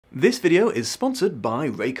This video is sponsored by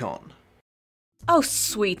Raycon. Oh,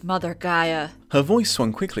 sweet Mother Gaia. Her voice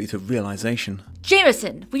swung quickly to realization.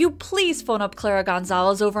 Jameson, will you please phone up Clara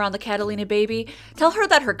Gonzalez over on the Catalina baby? Tell her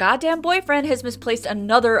that her goddamn boyfriend has misplaced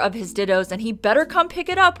another of his dittos and he better come pick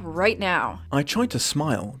it up right now. I tried to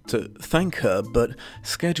smile, to thank her, but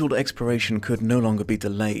scheduled expiration could no longer be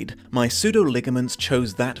delayed. My pseudo-ligaments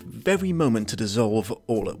chose that very moment to dissolve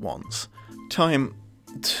all at once. Time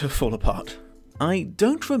to fall apart. I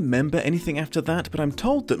don't remember anything after that, but I'm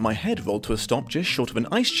told that my head rolled to a stop just short of an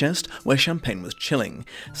ice chest where champagne was chilling.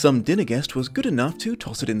 Some dinner guest was good enough to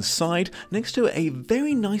toss it inside next to a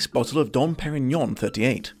very nice bottle of Dom Perignon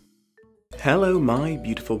 38. Hello my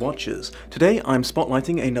beautiful watchers. Today I'm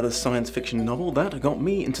spotlighting another science fiction novel that got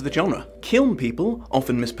me into the genre. Kiln people,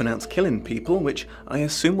 often mispronounced Killing people, which I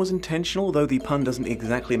assume was intentional, though the pun doesn't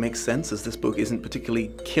exactly make sense as this book isn't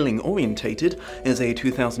particularly killing orientated, is a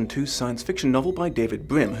 2002 science fiction novel by David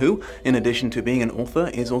Brin, who, in addition to being an author,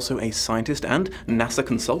 is also a scientist and NASA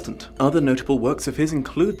consultant. Other notable works of his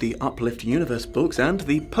include the Uplift Universe books and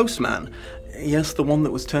The Postman. Yes, the one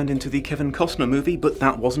that was turned into the Kevin Costner movie, but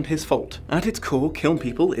that wasn't his fault. At its core, Kiln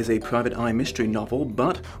People is a private eye mystery novel,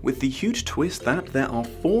 but with the huge twist that there are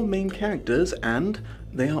 4 main characters and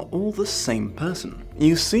they are all the same person.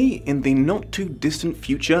 You see, in the not-too-distant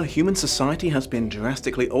future, human society has been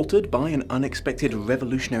drastically altered by an unexpected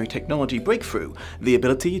revolutionary technology breakthrough, the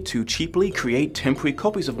ability to cheaply create temporary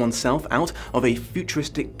copies of oneself out of a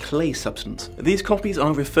futuristic clay substance. These copies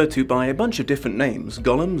are referred to by a bunch of different names: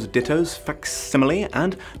 golems, dittos, facsimile,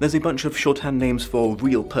 and there's a bunch of shorthand names for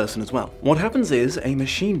real person as well. What happens is, a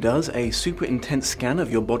machine does a super intense scan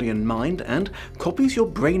of your body and mind and copies your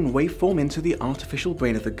brain waveform into the artificial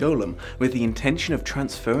brain of the golem, with the intention of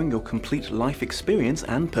transferring your complete life experience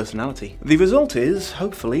and personality. The result is,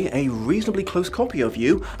 hopefully, a reasonably close copy of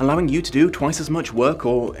you, allowing you to do twice as much work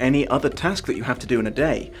or any other task that you have to do in a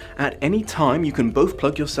day. At any time, you can both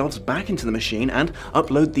plug yourselves back into the machine and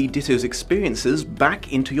upload the ditto's experiences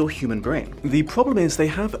back into your human brain. The problem is they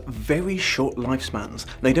have very short lifespans.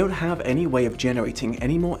 They don't have any way of generating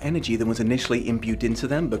any more energy than was initially imbued into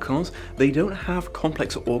them because they don't have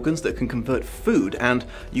complex organs that can convert food, and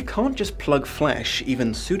you can't just plug flesh,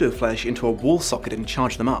 even pseudo-flesh, into a wall socket and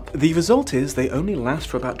charge them up. The result is they only last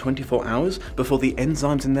for about 24 hours before the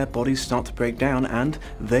enzymes in their bodies start to break down and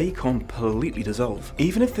they completely dissolve.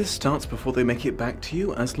 Even if this starts before they make it back to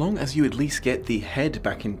you, as long as you at least get the head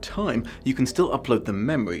back in time, you can still upload the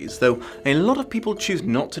memories, though a lot of people choose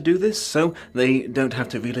not to do this so they don't have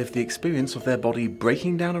to relive the experience of their body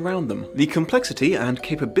breaking down around them. The complexity and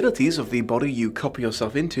capabilities of the body you copy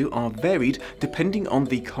yourself into are varied depending on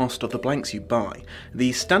the cost of the blanks you buy.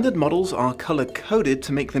 The standard models are color-coded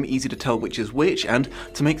to make them easy to tell which is which and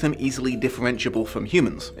to make them easily differentiable from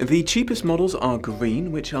humans. The cheapest models are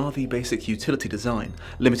green, which are the basic utility design.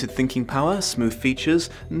 Limited thinking power, smooth features,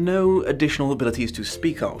 no additional abilities to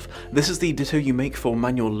speak of. This is the ditto you make for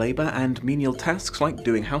manual labor and menial tasks like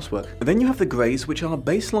doing housework. Then you have the greys, which are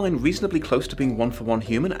baseline reasonably close to being one-for-one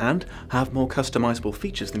human and have more customizable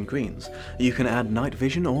features than greens. You can add night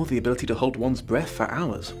vision or the ability to hold one's breath for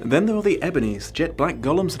hours. Then there are the ebonies, jet black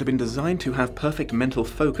golems that have been designed to have perfect mental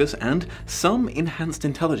focus and some enhanced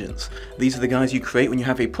intelligence. These are the guys you create when you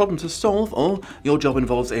have a problem to solve or your job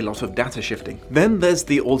involves a lot of data shifting. Then there's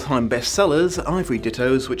the all-time bestsellers, ivory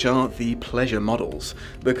dittos, which are the pleasure models.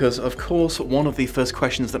 Because of course, one of the first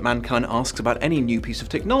questions that mankind asks about any new piece of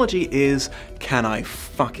technology is, can I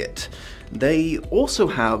fuck it? They also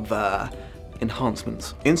have,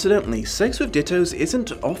 enhancements. Incidentally, sex with dittos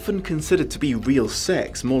isn't often considered to be real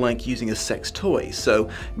sex, more like using a sex toy, so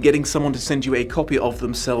getting someone to send you a copy of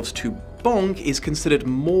themselves to bonk is considered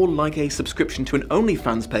more like a subscription to an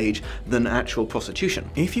OnlyFans page than actual prostitution.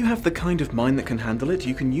 If you have the kind of mind that can handle it,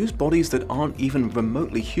 you can use bodies that aren't even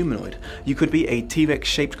remotely humanoid. You could be a T-Rex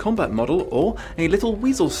shaped combat model or a little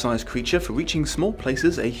weasel-sized creature for reaching small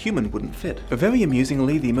places a human wouldn't fit. Very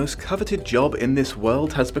amusingly, the most coveted job in this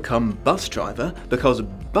world has become bus driver because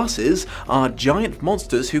buses are giant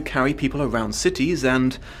monsters who carry people around cities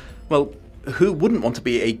and, well, who wouldn't want to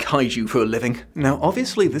be a kaiju for a living? Now,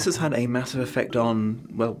 obviously this has had a massive effect on,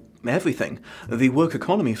 well, everything. The work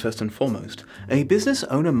economy first and foremost. A business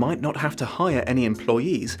owner might not have to hire any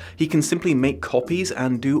employees. He can simply make copies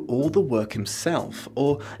and do all the work himself.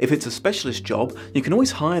 Or if it's a specialist job, you can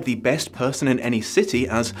always hire the best person in any city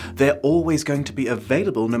as they're always going to be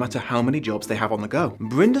available no matter how many jobs they have on the go.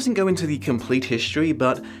 Brin doesn't go into the complete history,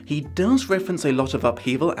 but he does reference a lot of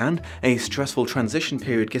upheaval and a stressful transition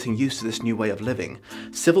period getting used to this new way of living.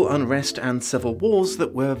 Civil unrest and civil wars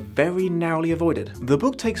that were very narrowly avoided. The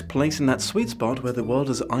book takes place in that sweet spot where the world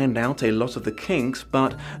has ironed out a lot of the kinks,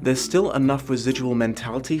 but there's still enough residual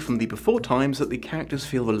mentality from the before times that the characters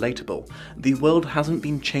feel relatable. The world hasn't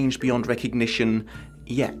been changed beyond recognition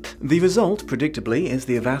yet. The result, predictably, is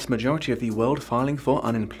the vast majority of the world filing for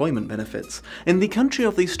unemployment benefits. In the country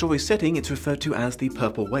of the story's setting, it's referred to as the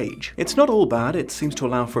purple wage. It's not all bad, it seems to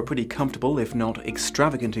allow for a pretty comfortable, if not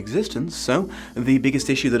extravagant existence, so the biggest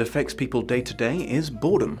issue that affects people day to day is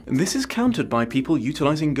boredom. This is countered by people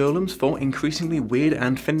utilizing golems for increasingly weird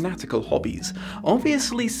and fanatical hobbies.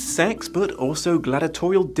 Obviously sex, but also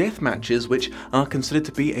gladiatorial death matches, which are considered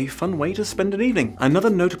to be a fun way to spend an evening. Another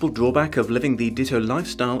notable drawback of living the Ditto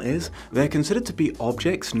lifestyle is they're considered to be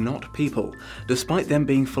objects, not people. Despite them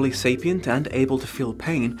being fully sapient and able to feel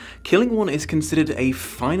pain, killing one is considered a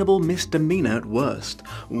finable misdemeanor at worst.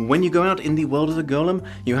 When you go out in the world as a golem,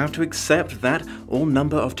 you have to accept that all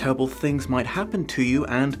number of terrible things might happen to you,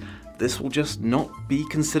 and this will just not be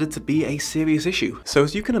considered to be a serious issue. So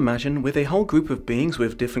as you can imagine, with a whole group of beings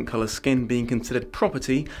with different colour skin being considered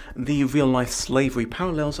property, the real-life slavery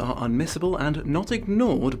parallels are unmissable and not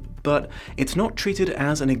ignored, but it's not treated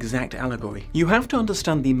as an exact allegory. You have to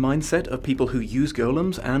understand the mindset of people who use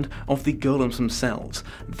golems and of the golems themselves.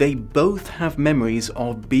 They both have memories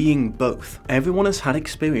of being both. Everyone has had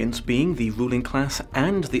experience being the ruling class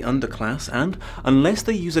and the underclass, and unless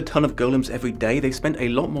they use a ton of golems every day, they spend a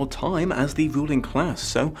lot more time as the ruling class,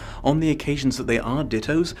 so on the occasions that they are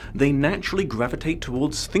dittos, they naturally gravitate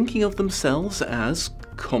towards thinking of themselves as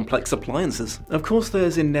complex appliances. Of course,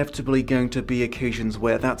 there's inevitably going to be occasions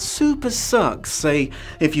where that super sucks, say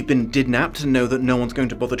if you've been kidnapped and know that no one's going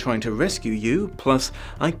to bother trying to rescue you, plus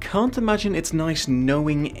I can't imagine it's nice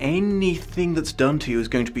knowing anything that's done to you is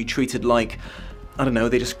going to be treated like, I don't know,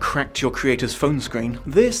 they just cracked your creator's phone screen.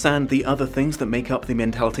 This and the other things that make up the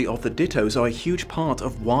mentality of the Dittos are a huge part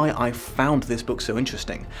of why I found this book so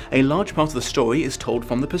interesting. A large part of the story is told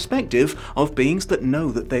from the perspective of beings that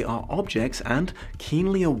know that they are objects and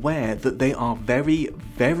keenly aware that they are very,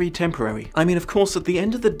 very temporary. I mean, of course, at the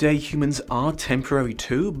end of the day, humans are temporary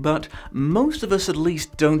too, but most of us at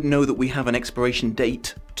least don't know that we have an expiration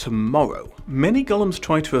date tomorrow. Many golems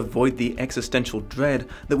try to avoid the existential dread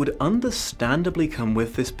that would understandably come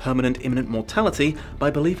with this permanent imminent mortality by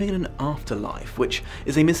believing in an afterlife, which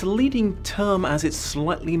is a misleading term as it's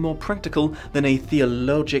slightly more practical than a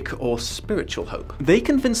theologic or spiritual hope. They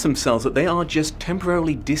convince themselves that they are just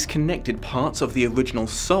temporarily disconnected parts of the original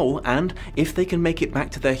soul, and if they can make it back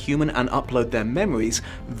to their human and upload their memories,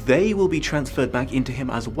 they will be transferred back into him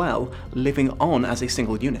as well, living on as a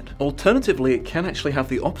single unit. Alternatively, it can actually have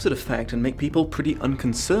the opposite effect and make people pretty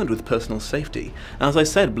unconcerned with personal safety. As I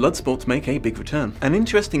said, blood sports make a big return. An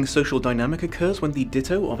interesting social dynamic occurs when the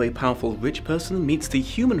ditto of a powerful rich person meets the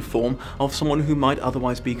human form of someone who might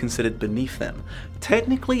otherwise be considered beneath them.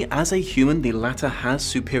 Technically, as a human, the latter has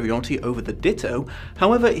superiority over the ditto,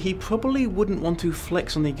 however, he probably wouldn't want to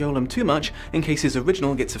flex on the golem too much in case his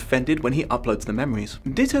original gets offended when he uploads the memories.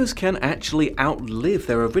 Dittos can actually outlive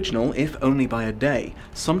their original, if only by a day,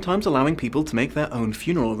 sometimes allowing people to make their own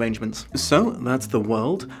funeral arrangements. So that's the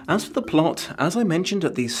world. As for the plot, as I mentioned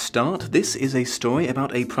at the start, this is a story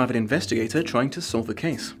about a private investigator trying to solve a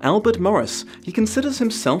case. Albert Morris. He considers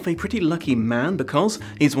himself a pretty lucky man because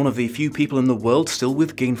he's one of the few people in the world still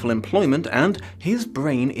with gainful employment, and his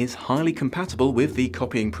brain is highly compatible with the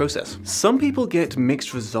copying process. Some people get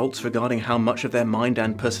mixed results regarding how much of their mind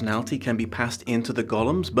and personality can be passed into the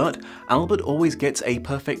golems, but Albert always gets a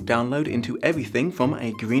perfect download into everything from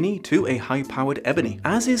a greenie to a high-powered ebony.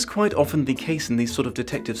 As is quite often the case in these sort of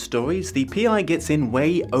detective stories, the PI gets in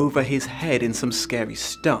way over his head in some scary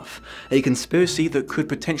stuff. A conspiracy that could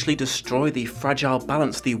potentially destroy the fragile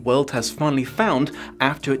balance the world has finally found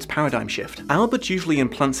after its paradigm shift. Albert usually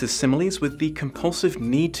implants his similes with the compulsive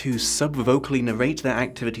need to sub-vocally narrate their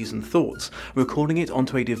activities and thoughts, recording it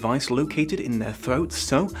onto a device located in their throats,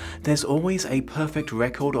 so there's always a perfect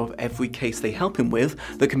record of every case they help him with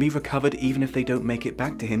that can be recovered even if they don't make it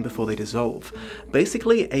back to him before they dissolve.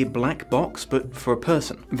 Basically a black box, but for a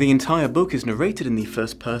person. The entire book is narrated in the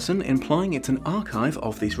first person, implying it's an archive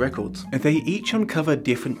of these records. They each uncover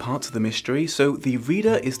different parts of the mystery, so the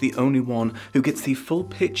reader is the only one who gets the full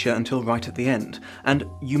picture until right at the end. And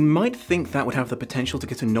you might think that would have the potential to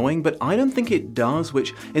get annoying, but I don't think it does,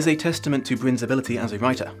 which is a testament to Brin's ability as a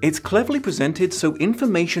writer. It's cleverly presented, so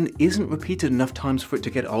information isn't repeated enough times for it to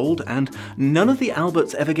get old, and none of the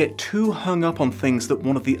Alberts ever get too hung up on things that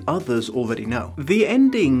one of the others already know. The The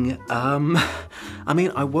ending, I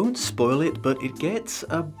mean, I won't spoil it, but it gets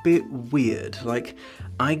a bit weird. Like,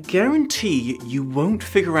 I guarantee you won't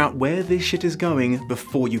figure out where this shit is going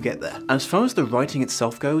before you get there. As far as the writing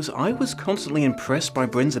itself goes, I was constantly impressed by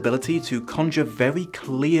Brin's ability to conjure very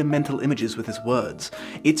clear mental images with his words.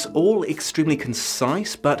 It's all extremely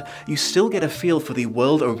concise, but you still get a feel for the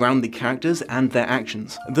world around the characters and their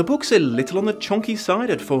actions. The book's a little on the chonky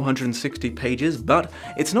side at 460 pages, but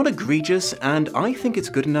it's not egregious, and I think it's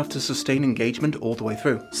good enough to sustain engagement all the way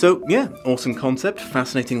through. So yeah, awesome concept,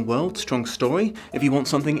 fascinating world, strong story. If you want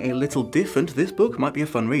something a little different, this book might be a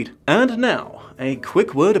fun read. And now, a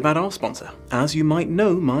quick word about our sponsor. As you might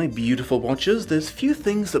know, my beautiful watchers, there's few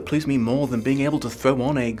things that please me more than being able to throw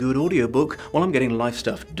on a good audiobook while I'm getting life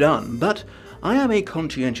stuff done, but I am a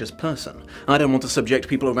conscientious person. I don't want to subject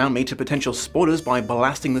people around me to potential spoilers by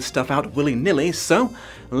blasting this stuff out willy-nilly, so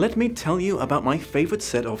let me tell you about my favorite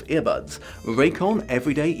set of earbuds, Raycon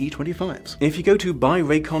Everyday E25s. If you go to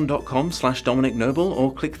buyraycon.com/DominicNoble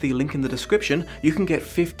or click the link in the description, you can get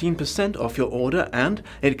 15% off your order, and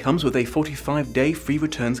it comes with a 45-day free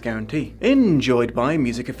returns guarantee. Enjoyed by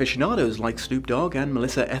music aficionados like Snoop Dogg and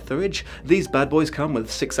Melissa Etheridge, these bad boys come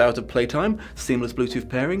with 6 hours of playtime, seamless Bluetooth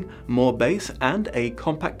pairing, more bass, and a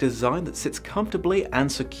compact design that sits comfortably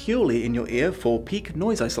and securely in your ear for peak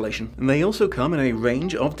noise isolation. They also come in a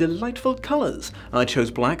range of delightful colors. I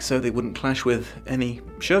chose black so they wouldn't clash with any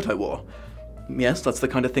shirt I wore. Yes, that's the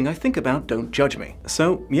kind of thing I think about, don't judge me.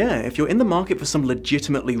 So yeah, if you're in the market for some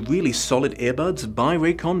legitimately really solid earbuds,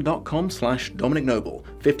 buyraycon.com/DominicNoble.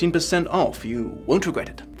 15% off, you won't regret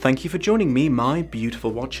it. Thank you for joining me, my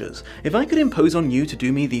beautiful watchers. If I could impose on you to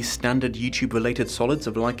do me the standard YouTube related solids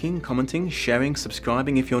of liking, commenting, sharing,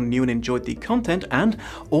 subscribing if you're new and enjoyed the content, and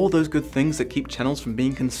all those good things that keep channels from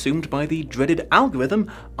being consumed by the dreaded algorithm,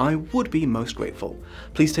 I would be most grateful.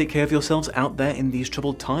 Please take care of yourselves out there in these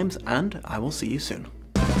troubled times, and I will see you soon.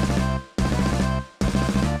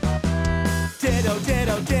 Ditto,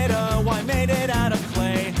 ditto, ditto, I made it out of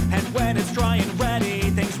clay. And when it's dry and ready,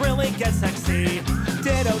 things really get sexy.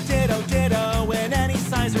 Ditto, ditto, ditto, in any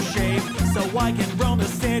size or shape, so I can roam the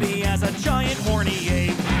city as a giant horny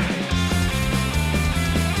ape.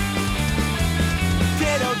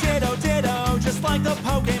 Ditto, ditto, ditto, just like the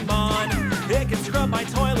Pokemon. It can scrub my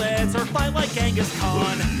toilets or fight like Genghis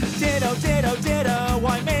Khan. Ditto, ditto, ditto,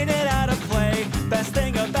 I made it out of clay. Best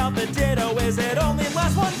thing about the ditto is it only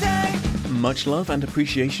lasts one day. Much love and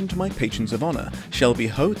appreciation to my patrons of honor, Shelby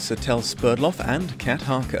Holtz, Atel Spurdloff, and Kat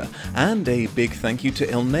Harker. And a big thank you to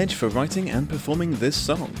Ilnej for writing and performing this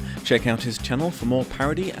song. Check out his channel for more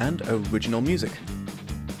parody and original music.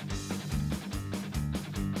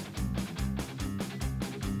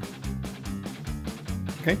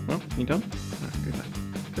 Okay, well, you done? Good lad.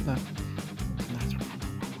 Good lad.